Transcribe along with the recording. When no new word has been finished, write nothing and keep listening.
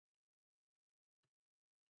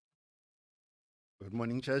Good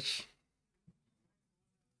morning, church.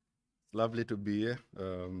 It's lovely to be here.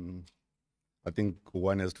 I think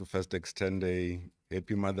one has to first extend a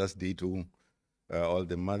happy Mother's Day to all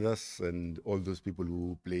the mothers and all those people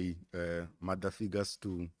who play mother figures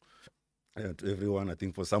to everyone. I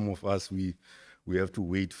think for some of us, we have to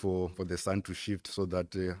wait for the sun to shift so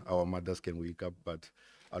that our mothers can wake up. But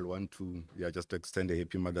I'll want to just extend a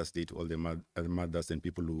happy Mother's Day to all the mothers and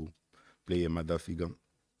people who play a mother figure.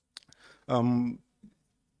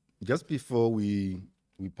 Just before we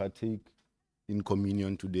partake in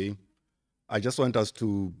communion today, I just want us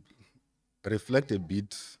to reflect a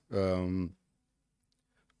bit on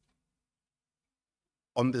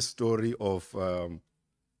the story of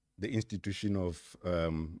the institution of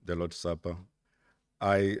the Lord's Supper.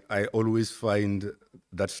 I always find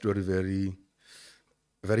that story very,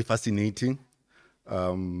 very fascinating.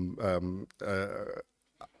 I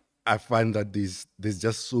find that there's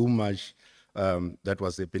just so much that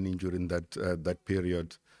was happening during that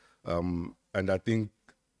period, and I think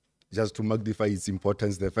just to magnify its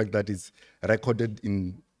importance, the fact that it's recorded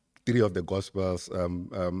in 3 of the Gospels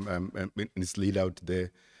and it's laid out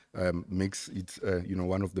there makes it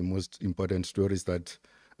one of the most important stories that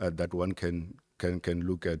that one can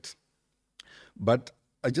look at. But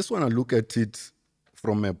I just want to look at it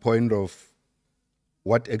from a point of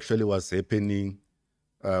what actually was happening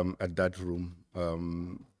at that room.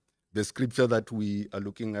 The scripture that we are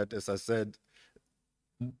looking at, as I said,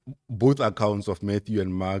 both accounts of Matthew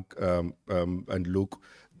and Mark and Luke,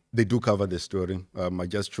 they do cover the story. I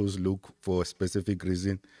just chose Luke for a specific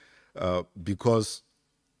reason, because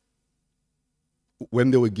when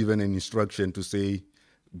they were given an instruction to say,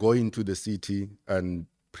 go into the city and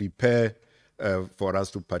prepare for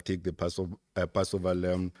us to partake the Passover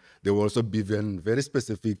lamb, they were also given very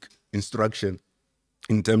specific instruction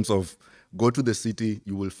in terms of go to the city,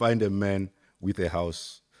 you will find a man with a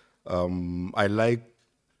house. I like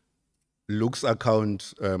Luke's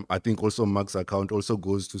account. I think also Mark's account also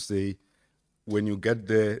goes to say, when you get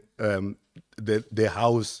there, the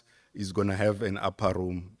house is going to have an upper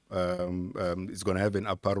room. It's going to have an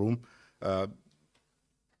upper room.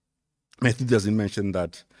 Matthew doesn't mention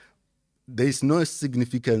that. There is no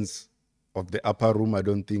significance of the upper room. I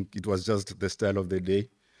don't think it was just the style of the day.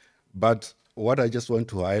 But what I just want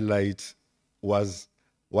to highlight was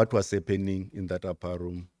what was happening in that upper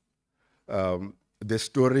room. The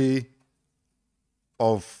story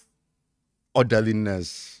of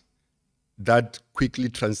orderliness that quickly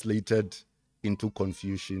translated into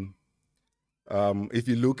confusion. If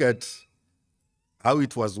you look at how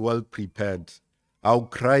it was well prepared, how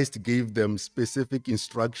Christ gave them specific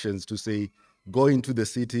instructions to say, go into the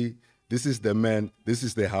city, this is the man, this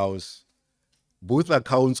is the house. Both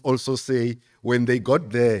accounts also say when they got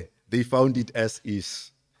there, they found it as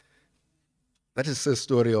is. That is a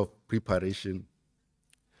story of preparation.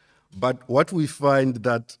 But what we find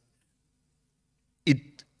that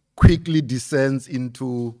it quickly descends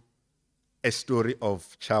into a story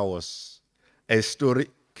of chaos,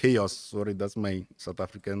 chaos, sorry, that's my South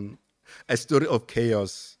African, a story of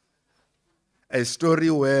chaos, a story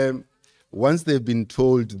where once they've been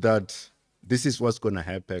told that this is what's going to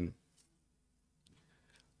happen,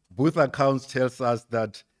 both accounts tells us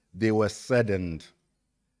that they were saddened.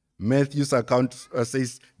 Matthew's account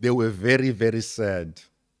says they were very, very sad.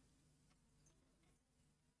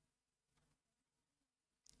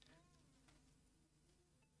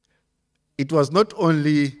 It was not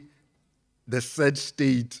only the sad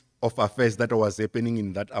state of affairs that was happening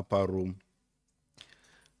in that upper room.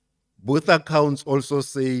 Both accounts also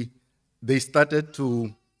say they started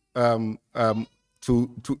to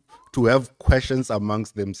have questions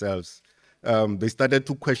amongst themselves. They started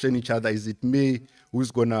to question each other. Is it me who's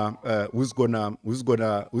gonna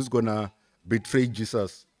betray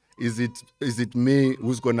Jesus? Is it me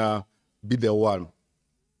who's gonna be the one?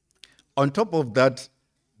 On top of that,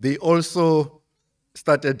 they also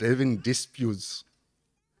started having disputes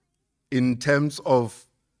in terms of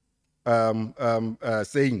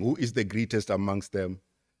saying who is the greatest amongst them.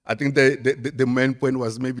 I think the main point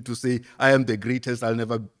was maybe to say, I am the greatest, I'll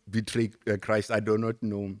never betray Christ, I do not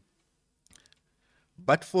know.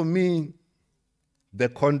 But for me, the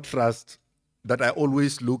contrast that I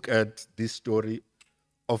always look at this story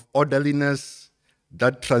of orderliness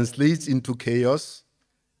that translates into chaos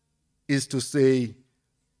is to say,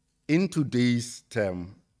 in today's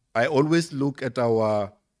term, I always look at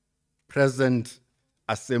our present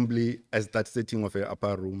assembly as that setting of an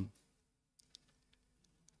upper room.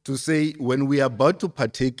 To say, when we are about to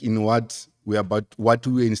partake in what we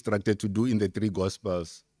were instructed to do in the 3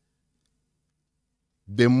 Gospels,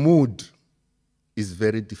 the mood is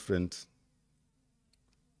very different.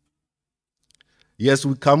 Yes,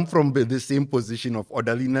 we come from the same position of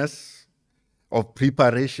orderliness, of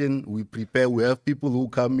preparation. We prepare. We have people who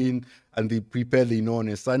come in and they prepare, on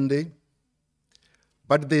a Sunday.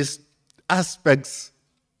 But there's aspects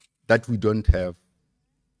that we don't have.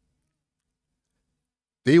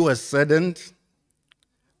 They were saddened,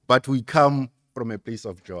 but we come from a place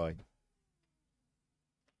of joy.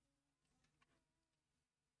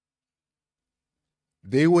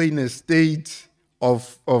 They were in a state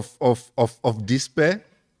of despair,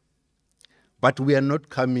 but we are not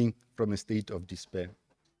coming from a state of despair.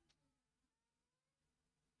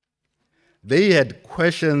 They had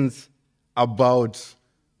questions about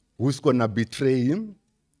who's going to betray him,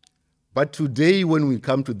 but today when we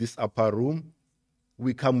come to this upper room,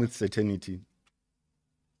 we come with certainty.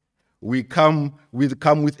 We come with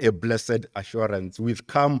a blessed assurance. We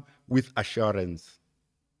come with assurance.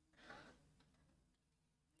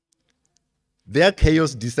 Their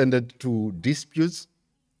chaos descended to disputes,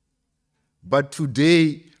 but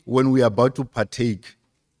today, when we are about to partake,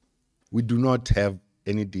 we do not have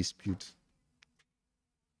any dispute.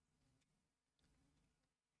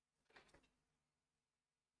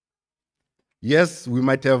 Yes, we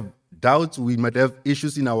might have doubts, we might have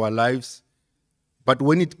issues in our lives, but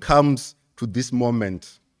when it comes to this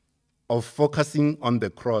moment of focusing on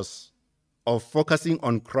the cross, of focusing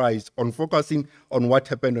on Christ, on focusing on what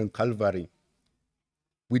happened on Calvary,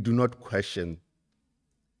 we do not question.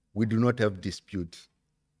 We do not have dispute.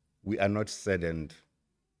 We are not saddened.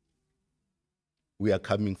 We are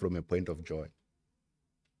coming from a point of joy.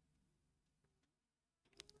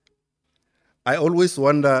 I always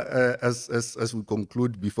wonder, as we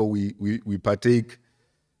conclude before we partake,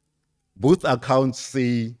 both accounts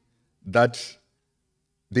say that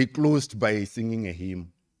they closed by singing a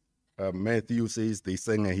hymn. Matthew says they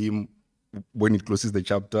sang a hymn when it closes the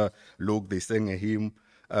chapter. Luke, they sang a hymn.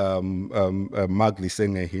 Mark, they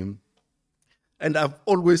sang a hymn. And I've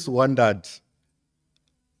always wondered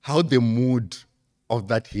how the mood of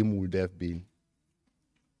that hymn would have been.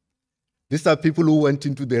 These are people who went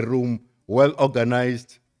into the room well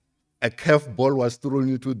organized. A curveball was thrown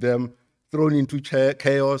into them, thrown into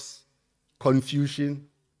chaos, confusion.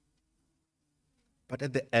 But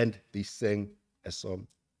at the end, they sang a song.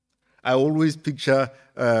 I always picture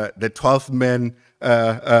the 12 men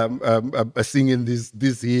singing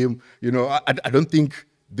this hymn. I don't think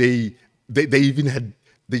they even had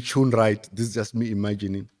the tune right. This is just me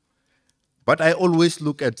imagining. But I always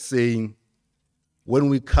look at saying, when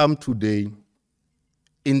we come today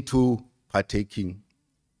into partaking,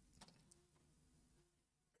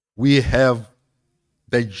 we have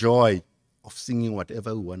the joy of singing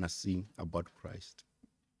whatever we want to sing about Christ.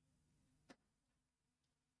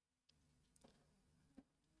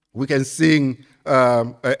 We can sing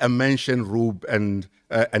a mansion robe and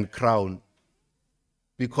crown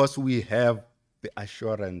because we have the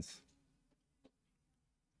assurance.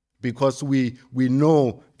 Because we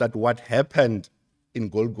know that what happened in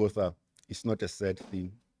Golgotha is not a sad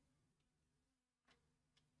thing.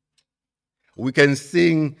 We can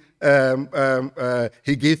sing,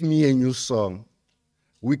 he gave me a new song.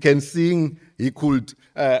 We can sing, he could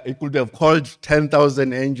have called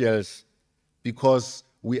 10,000 angels, because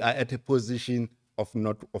we are at a position of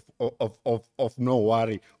no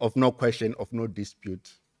worry, of no question, of no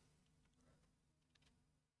dispute.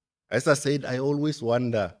 As I said, I always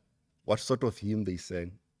wonder what sort of hymn they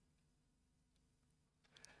sang.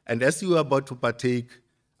 And as you are about to partake,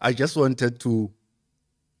 I just wanted to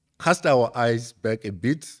cast our eyes back a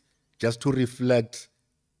bit, just to reflect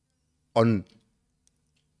on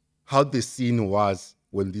how the scene was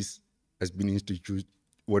when this has been instituted,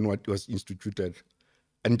 when what was instituted,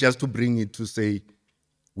 and just to bring it to say,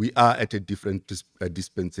 we are at a different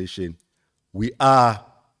dispensation. We are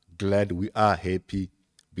glad, we are happy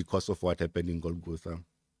because of what happened in Golgotha.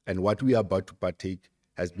 And what we are about to partake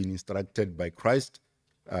has been instructed by Christ.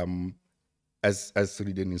 As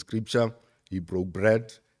written in Scripture, he broke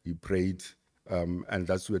bread, he prayed, and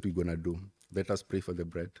that's what we're going to do. Let us pray for the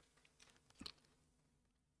bread.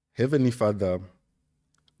 Heavenly Father,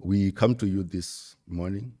 we come to you this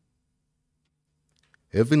morning,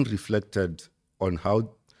 having reflected on how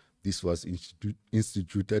this was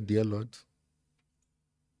instituted, dear Lord.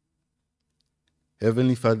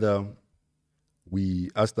 Heavenly Father, we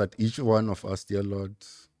ask that each one of us, dear Lord,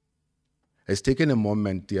 has taken a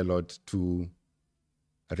moment, dear Lord, to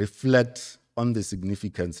reflect on the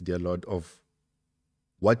significance, dear Lord, of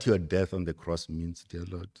what your death on the cross means, dear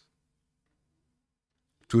Lord.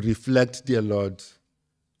 To reflect, dear Lord,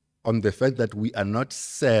 on the fact that we are not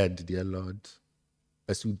sad, dear Lord,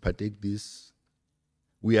 as we partake this.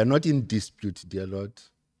 We are not in dispute, dear Lord,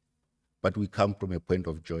 but we come from a point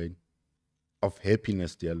of joy, of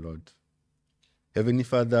happiness, dear Lord. Heavenly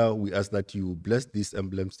Father, we ask that you bless these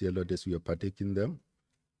emblems, dear Lord, as we are partaking them.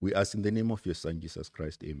 We ask in the name of your Son, Jesus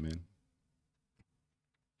Christ. Amen.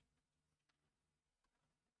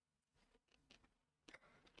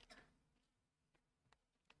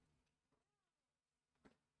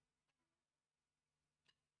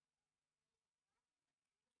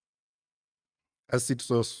 As it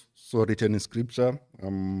was so written in Scripture,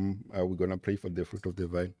 we're going to pray for the fruit of the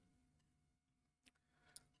vine.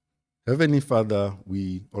 Heavenly Father,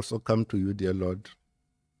 we also come to you, dear Lord.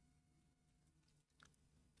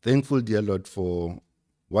 Thankful, dear Lord, for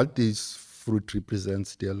what this fruit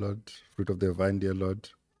represents, dear Lord, fruit of the vine, dear Lord.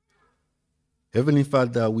 Heavenly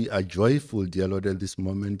Father, we are joyful, dear Lord, at this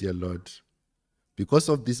moment, dear Lord. Because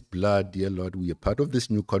of this blood, dear Lord, we are part of this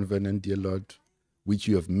new covenant, dear Lord, which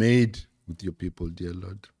you have made with your people, dear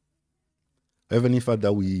Lord. Heavenly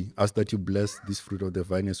Father, we ask that you bless this fruit of the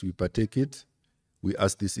vine as we partake it. We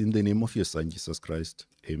ask this in the name of your Son, Jesus Christ.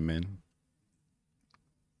 Amen.